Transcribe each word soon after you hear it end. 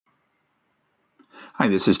Hi,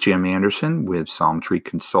 this is Jim Anderson with Psalm Tree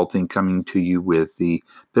Consulting coming to you with the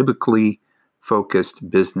Biblically Focused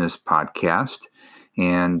Business Podcast.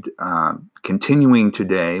 And continuing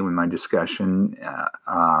today with my discussion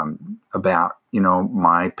about,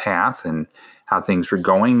 my path and how things are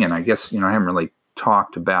going. And I guess, I haven't really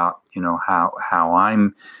talked about, how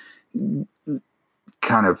I'm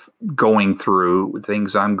kind of going through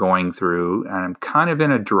things I'm going through. And I'm kind of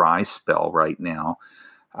in a dry spell right now.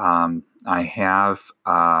 I have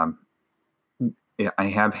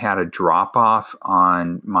had a drop off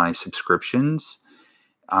on my subscriptions,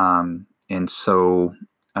 and so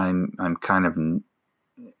I'm kind of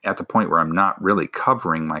at the point where I'm not really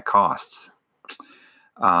covering my costs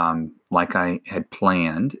like I had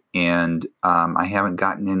planned, and I haven't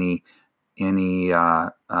gotten any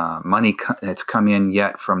money that's come in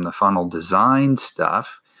yet from the funnel design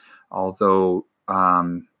stuff, although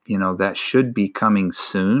that should be coming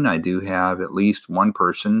soon. I do have at least one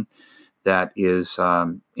person that is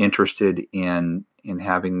interested in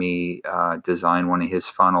having me design one of his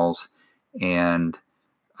funnels and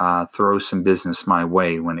throw some business my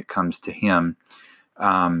way when it comes to him,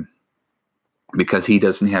 because he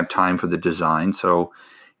doesn't have time for the design. So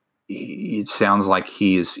it sounds like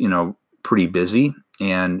he is, pretty busy,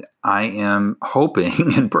 and I am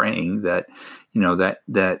hoping and praying that,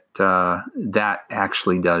 that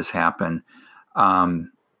actually does happen.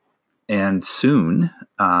 And soon,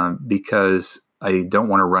 because I don't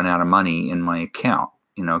want to run out of money in my account,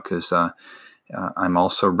 because I'm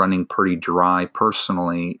also running pretty dry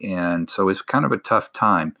personally. And so it's kind of a tough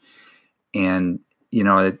time. And,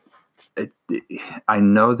 I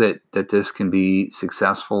know that this can be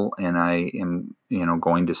successful, and I am,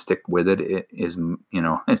 going to stick with it as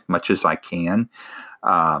much as I can.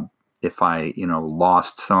 If I,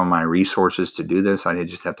 lost some of my resources to do this, I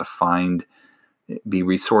just have to be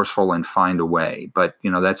resourceful and find a way. But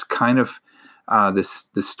that's kind of this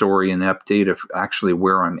story and the update of actually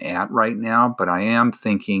where I'm at right now. But I am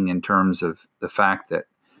thinking in terms of the fact that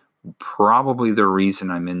probably the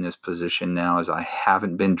reason I'm in this position now is I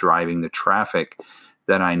haven't been driving the traffic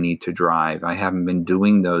that I need to drive. I haven't been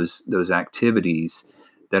doing those activities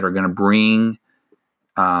that are going to bring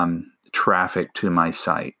traffic to my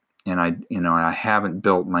site, and I haven't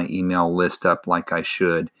built my email list up like I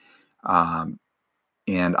should. And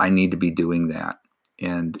I need to be doing that.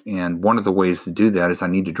 And one of the ways to do that is I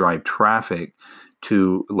need to drive traffic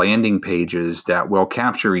to landing pages that will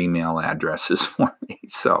capture email addresses for me.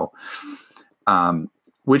 So,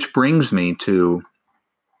 which brings me to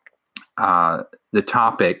the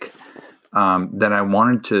topic that I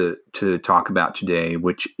wanted to talk about today,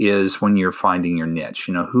 which is when you're finding your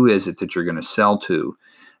niche. Who is it that you're going to sell to?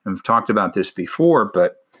 And we've talked about this before,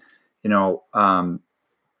 but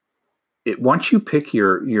once you pick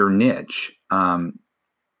your niche,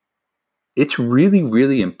 it's really,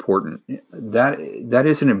 really important. That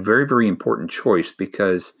is a very, very important choice,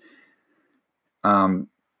 because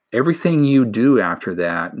everything you do after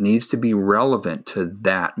that needs to be relevant to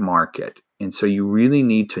that market. And so you really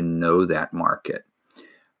need to know that market.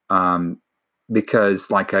 Because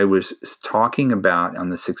like I was talking about on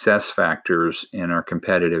the success factors and our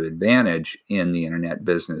competitive advantage in the internet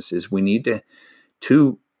business, is we need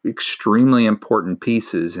two extremely important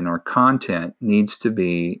pieces in our content needs to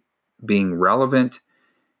be being relevant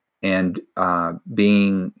and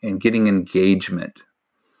getting engagement.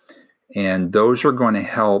 And those are going to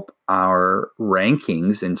help our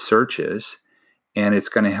rankings in searches, and it's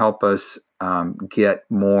going to help us get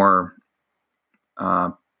more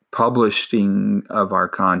publishing of our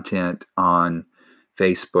content on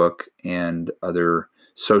Facebook and other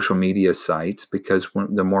social media sites, because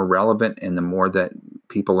the more relevant and the more that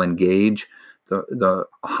people engage, the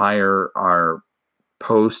higher our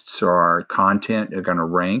posts or our content are going to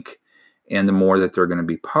rank, and the more that they're going to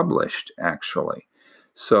be published, actually.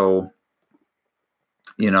 So,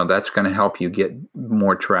 that's going to help you get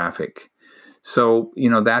more traffic. So,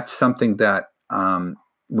 that's something that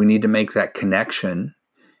we need to make that connection,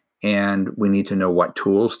 and we need to know what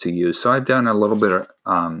tools to use. So I've done a little bit of,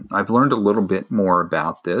 I've learned a little bit more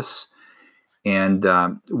about this. And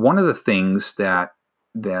one of the things that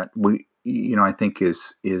we, I think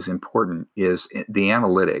is important is the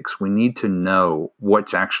analytics. We need to know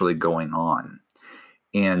what's actually going on.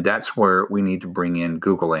 And that's where we need to bring in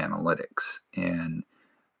Google Analytics. And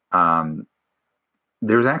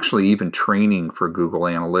there's actually even training for Google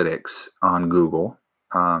Analytics on Google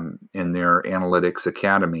in their Analytics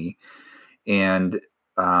Academy. And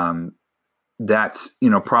that's,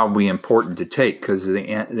 probably important to take, because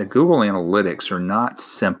the Google Analytics are not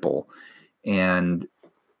simple, and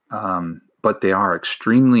but they are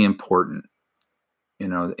extremely important.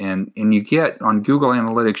 and you get on Google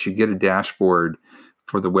Analytics, you get a dashboard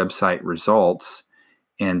for the website results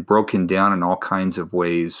and broken down in all kinds of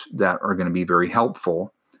ways that are going to be very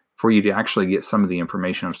helpful for you to actually get some of the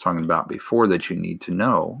information I was talking about before that you need to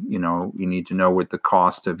know. You need to know what the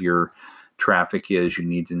cost of your traffic is. You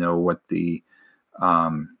need to know what the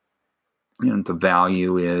the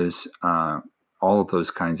value is, all of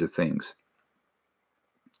those kinds of things.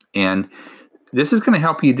 And this is going to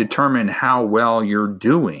help you determine how well you're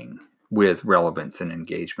doing with relevance and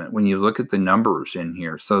engagement when you look at the numbers in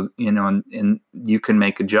here. So, and you can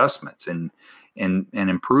make adjustments and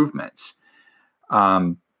improvements.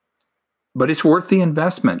 But it's worth the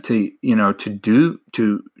investment to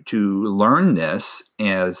learn this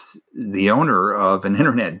as the owner of an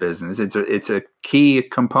internet business. It's a key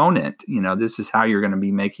component. This is how you're going to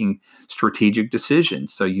be making strategic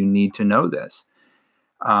decisions. So you need to know this.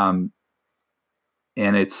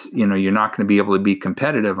 And it's, you're not going to be able to be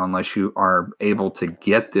competitive unless you are able to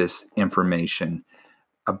get this information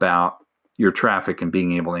about your traffic and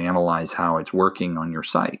being able to analyze how it's working on your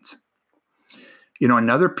sites.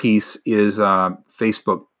 Another piece is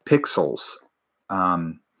Facebook pixels.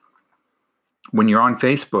 When you're on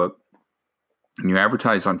Facebook and you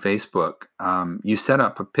advertise on Facebook, you set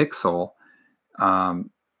up a pixel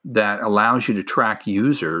that allows you to track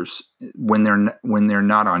users when they're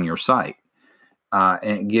not on your site.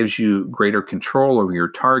 And it gives you greater control over your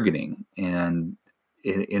targeting. And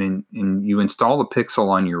you install the pixel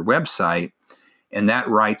on your website, and that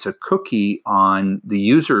writes a cookie on the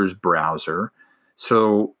user's browser,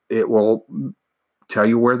 so it will tell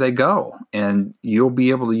you where they go. And you'll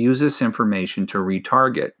be able to use this information to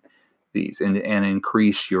retarget these and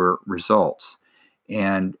increase your results.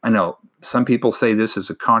 And I know some people say this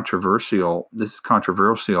is controversial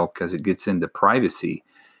because it gets into privacy.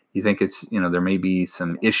 You think it's, there may be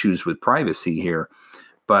some issues with privacy here,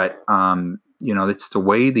 but, it's the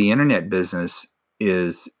way the internet business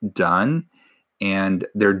is done, and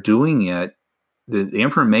they're doing it. The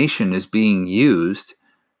information is being used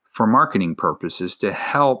for marketing purposes to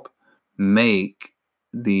help make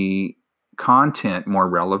the content more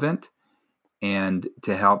relevant and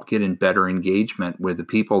to help get in better engagement with the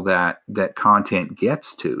people that content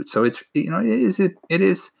gets to. So it's,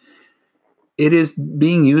 it is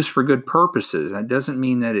being used for good purposes. That doesn't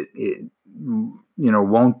mean that it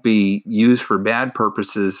won't be used for bad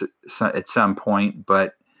purposes at some point,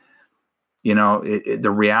 but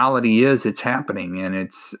the reality is it's happening, and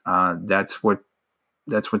it's that's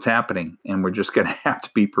what's happening, and we're just going to have to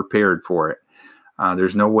be prepared for it.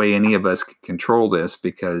 There's no way any of us can control this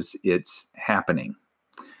because it's happening.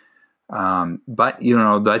 But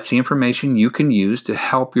that's the information you can use to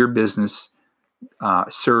help your business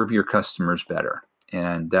serve your customers better,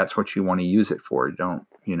 and that's what you want to use it for.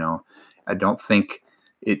 I don't think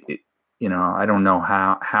I don't know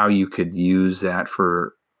how you could use that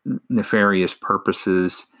for nefarious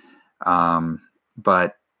purposes,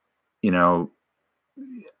 but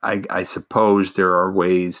I suppose there are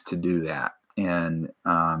ways to do that, and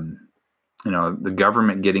the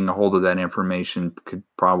government getting a hold of that information could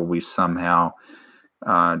probably somehow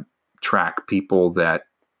track people that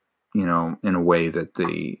in a way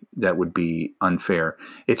that would be unfair.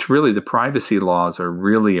 It's really, the privacy laws are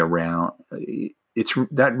really around.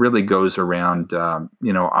 That really goes around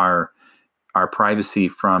our privacy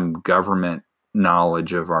from government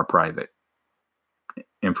knowledge of our private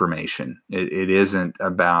information. It isn't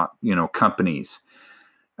about companies,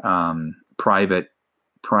 private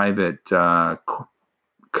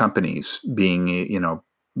companies being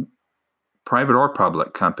private or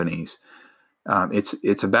public companies.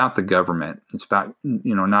 It's about the government. It's about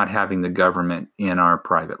not having the government in our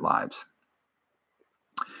private lives.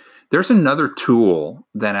 There's another tool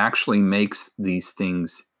that actually makes these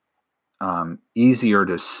things easier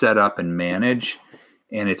to set up and manage,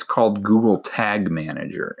 and it's called Google Tag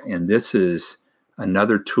Manager. And this is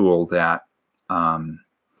another tool that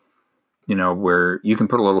where you can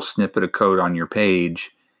put a little snippet of code on your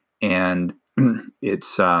page, and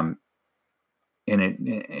it's and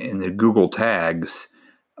the Google tags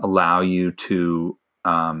allow you to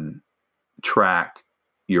track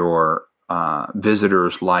your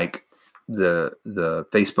visitors like the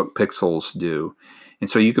Facebook pixels do. And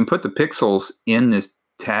so you can put the pixels in this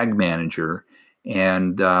tag manager,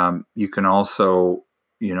 and you can also,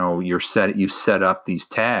 you set up these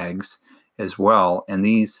tags as well, and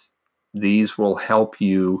these will help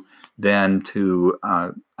you then to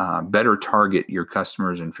better target your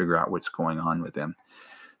customers and figure out what's going on with them.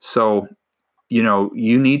 So,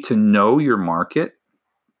 you need to know your market,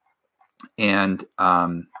 and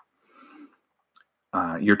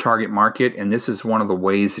your target market, and this is one of the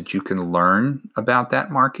ways that you can learn about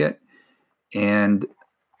that market. And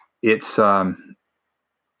it's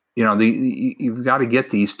you've got to get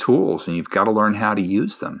these tools, and you've got to learn how to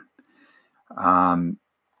use them.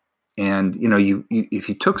 And you if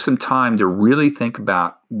you took some time to really think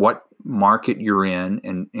about what market you're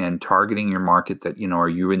in, and targeting your market, that are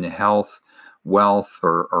you in the health, wealth,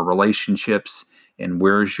 or relationships, and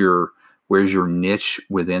where's your niche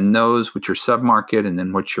within those, what's your submarket, and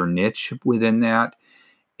then what's your niche within that.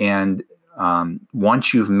 And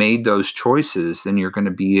once you've made those choices, then you're going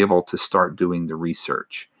to be able to start doing the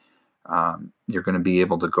research. You're going to be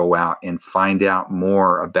able to go out and find out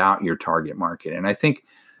more about your target market. And I think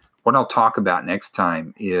what I'll talk about next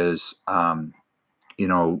time is,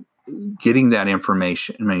 getting that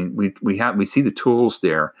information. I mean, we see the tools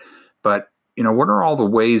there, but what are all the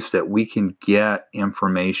ways that we can get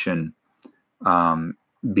information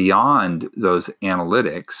beyond those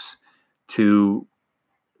analytics to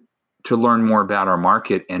learn more about our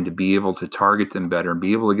market, and to be able to target them better, and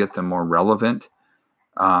be able to get them more relevant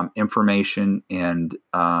information, and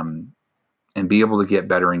be able to get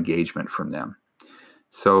better engagement from them.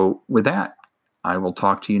 So with that, I will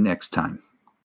talk to you next time.